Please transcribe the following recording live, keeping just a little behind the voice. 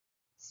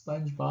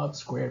SpongeBob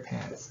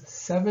SquarePants.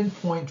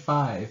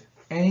 7.5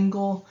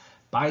 Angle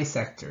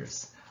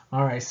Bisectors.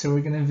 Alright, so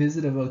we're going to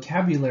visit a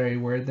vocabulary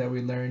word that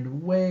we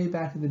learned way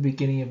back at the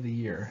beginning of the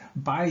year.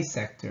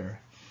 Bisector.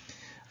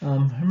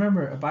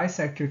 Remember, a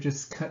bisector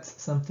just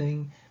cuts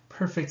something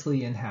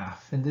perfectly in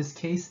half. In this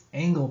case,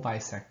 angle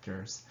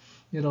bisectors.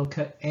 It'll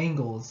cut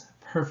angles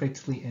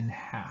perfectly in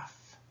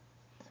half.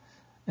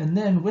 And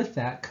then with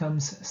that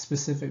comes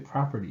specific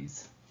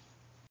properties.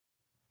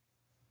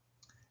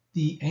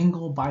 The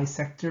angle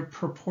bisector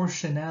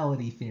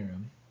proportionality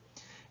theorem.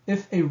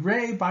 If a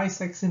ray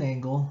bisects an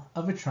angle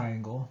of a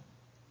triangle,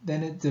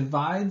 then it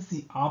divides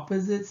the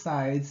opposite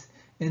sides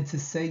into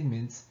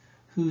segments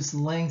whose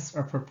lengths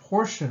are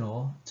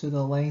proportional to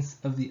the lengths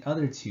of the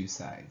other two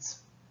sides.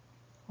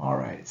 All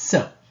right,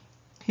 so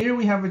here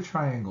we have a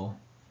triangle.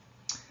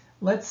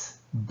 Let's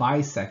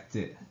bisect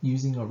it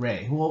using a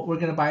ray. Well, we're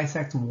going to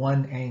bisect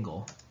one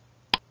angle.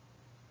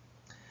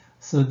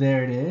 So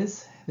there it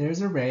is.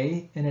 There's a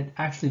ray, and it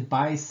actually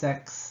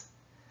bisects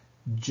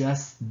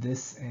just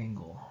this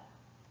angle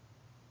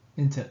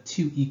into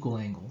two equal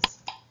angles.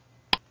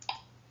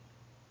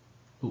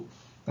 Ooh,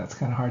 that's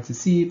kind of hard to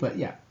see, but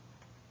yeah.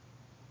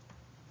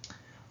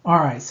 All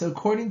right, so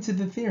according to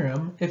the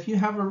theorem, if you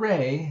have a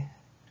ray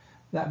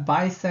that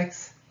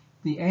bisects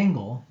the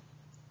angle,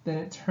 then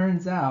it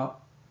turns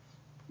out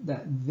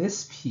that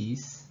this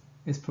piece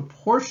is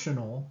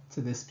proportional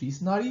to this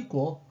piece, not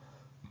equal,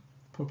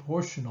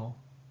 proportional,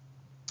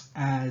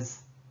 as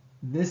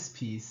this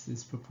piece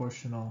is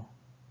proportional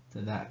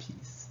to that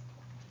piece.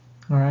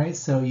 All right,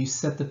 so you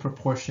set the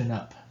proportion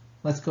up.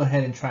 Let's go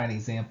ahead and try an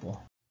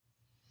example.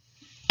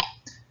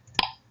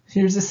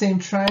 Here's the same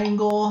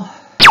triangle,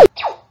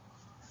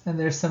 and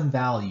there's some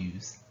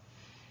values.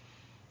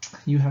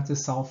 You have to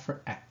solve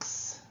for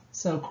x.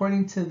 So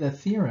according to the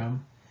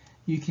theorem,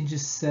 you can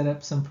just set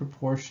up some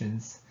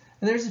proportions.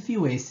 And there's a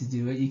few ways to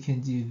do it. You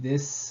can do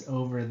this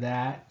over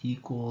that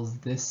equals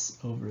this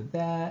over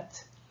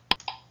that,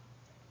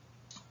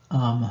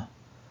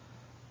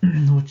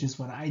 which is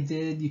what I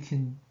did. You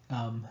can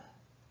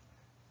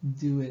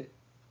do it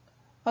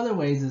other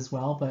ways as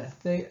well, but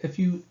if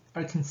you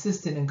are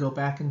consistent and go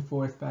back and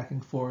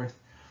forth,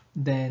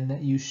 then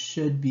you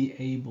should be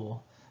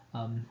able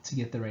to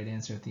get the right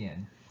answer at the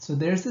end. So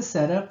there's the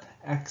setup.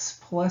 X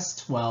plus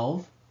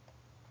 12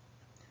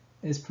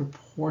 is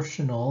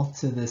proportional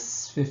to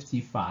this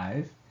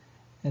 55,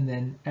 and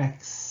then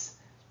x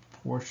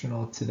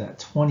proportional to that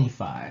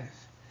 25.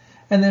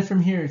 And then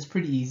from here, it's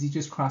pretty easy.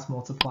 Just cross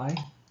multiply.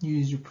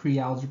 Use your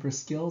pre-algebra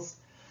skills.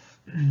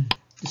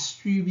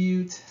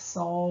 Distribute,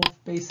 solve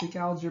basic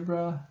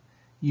algebra.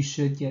 You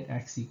should get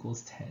x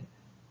equals 10.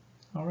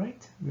 All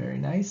right, very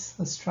nice.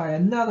 Let's try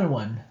another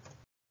one.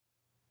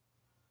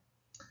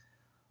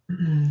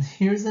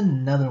 Here's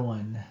another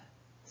one.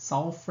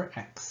 Solve for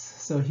x.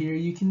 So here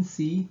you can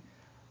see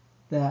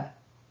that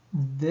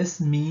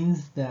this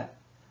means that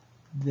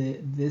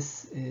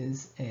this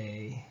is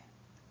a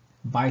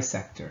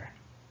bisector.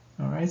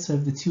 All right, so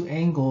if the two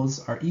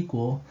angles are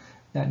equal,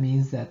 that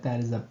means that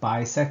that is a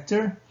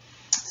bisector.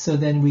 So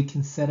then we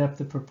can set up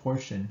the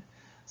proportion.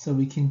 So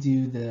we can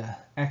do the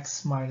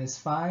x minus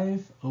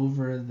 5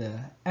 over the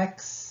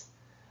x,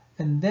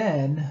 and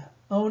then,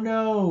 oh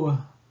no,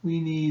 we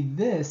need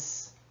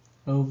this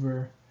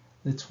over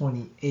the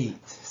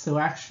 28. So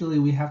actually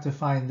we have to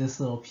find this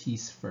little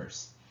piece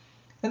first.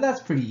 And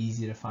that's pretty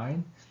easy to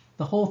find.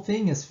 The whole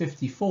thing is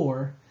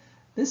 54.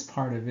 This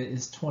part of it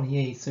is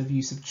 28. So if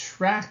you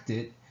subtract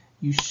it,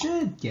 you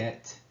should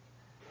get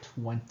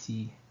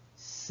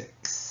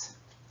 26.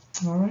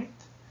 All right.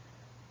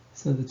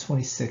 So the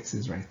 26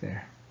 is right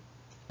there.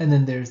 And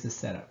then there's the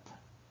setup.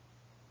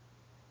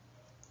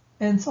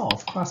 And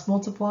solve. Cross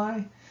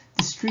multiply,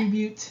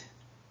 distribute,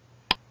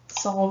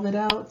 solve it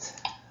out.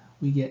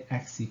 We get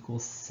x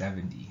equals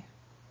 70.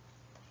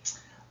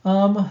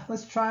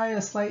 Let's try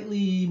a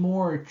slightly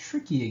more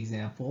tricky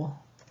example.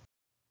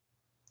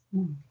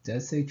 Ooh, it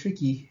does say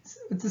tricky.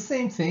 It's the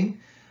same thing.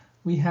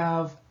 We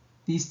have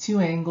these two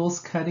angles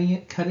cut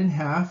in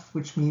half,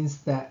 which means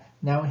that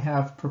now we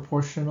have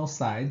proportional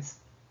sides.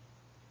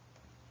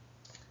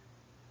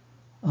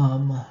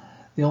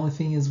 The only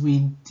thing is we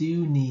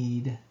do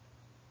need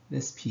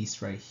this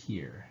piece right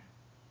here.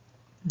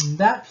 And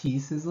that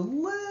piece is a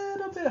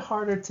little bit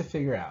harder to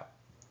figure out.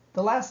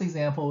 The last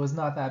example was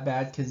not that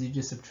bad because you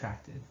just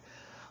subtracted.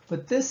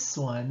 But this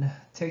one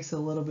takes a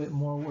little bit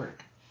more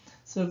work.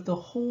 So if the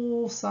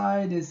whole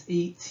side is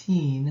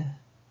 18,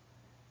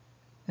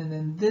 and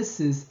then this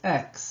is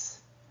x,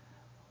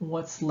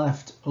 what's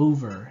left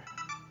over?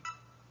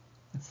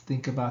 Let's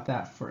think about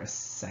that for a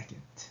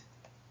second.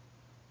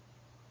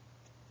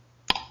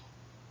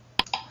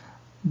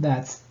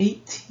 That's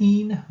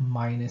 18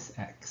 minus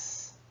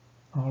x.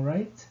 All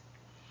right.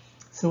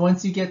 So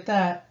once you get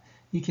that,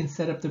 you can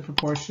set up the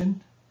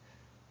proportion.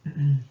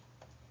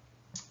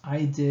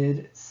 I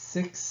did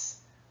 6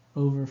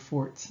 over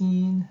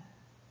 14,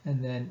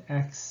 and then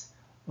x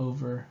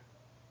over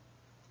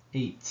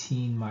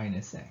 18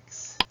 minus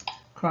x.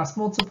 Cross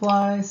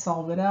multiply,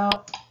 solve it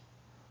out.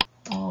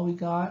 All we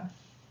got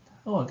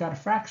Oh, I got a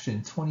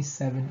fraction,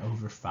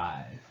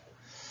 27/5.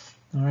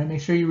 All right,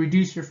 make sure you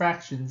reduce your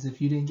fractions.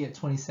 If you didn't get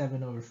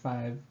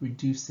 27/5,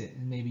 reduce it,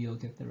 and maybe you'll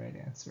get the right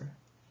answer.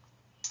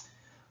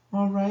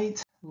 All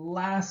right,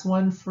 last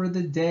one for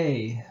the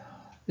day.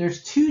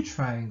 There's two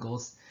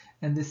triangles,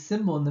 and the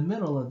symbol in the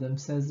middle of them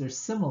says they're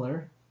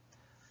similar.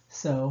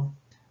 So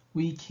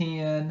we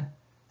can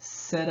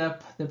set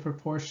up the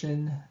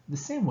proportion the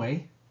same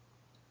way.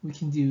 We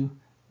can do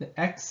the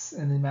x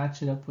and then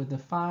match it up with the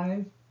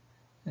 5,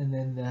 and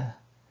then the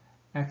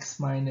x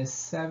minus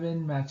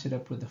 7, match it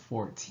up with the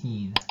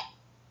 14.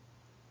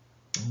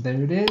 And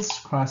there it is,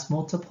 cross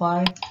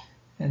multiply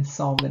and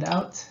solve it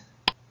out.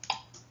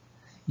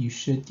 You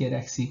should get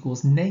x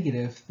equals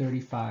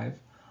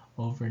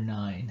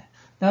 -35/9.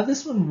 Now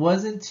this one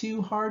wasn't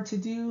too hard to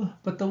do,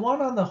 but the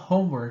one on the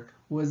homework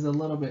is a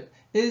little bit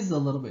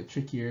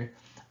trickier,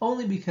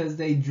 only because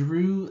they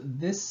drew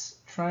this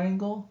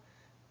triangle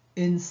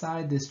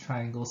inside this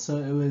triangle.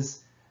 So it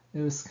was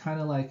kind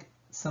of like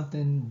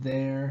something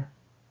there.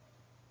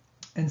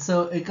 And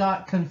so it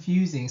got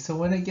confusing. So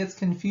when it gets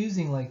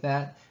confusing like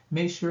that,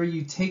 make sure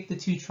you take the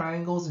two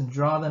triangles and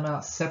draw them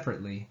out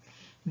separately.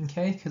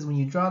 Okay, because when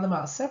you draw them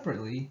out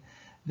separately,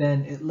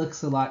 then it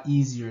looks a lot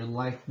easier,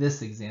 like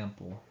this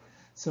example.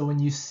 So when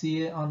you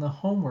see it on the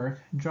homework,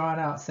 draw it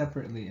out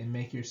separately and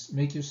make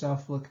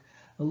yourself look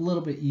a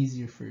little bit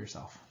easier for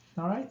yourself.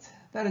 All right,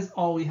 that is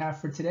all we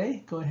have for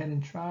today. Go ahead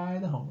and try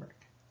the homework.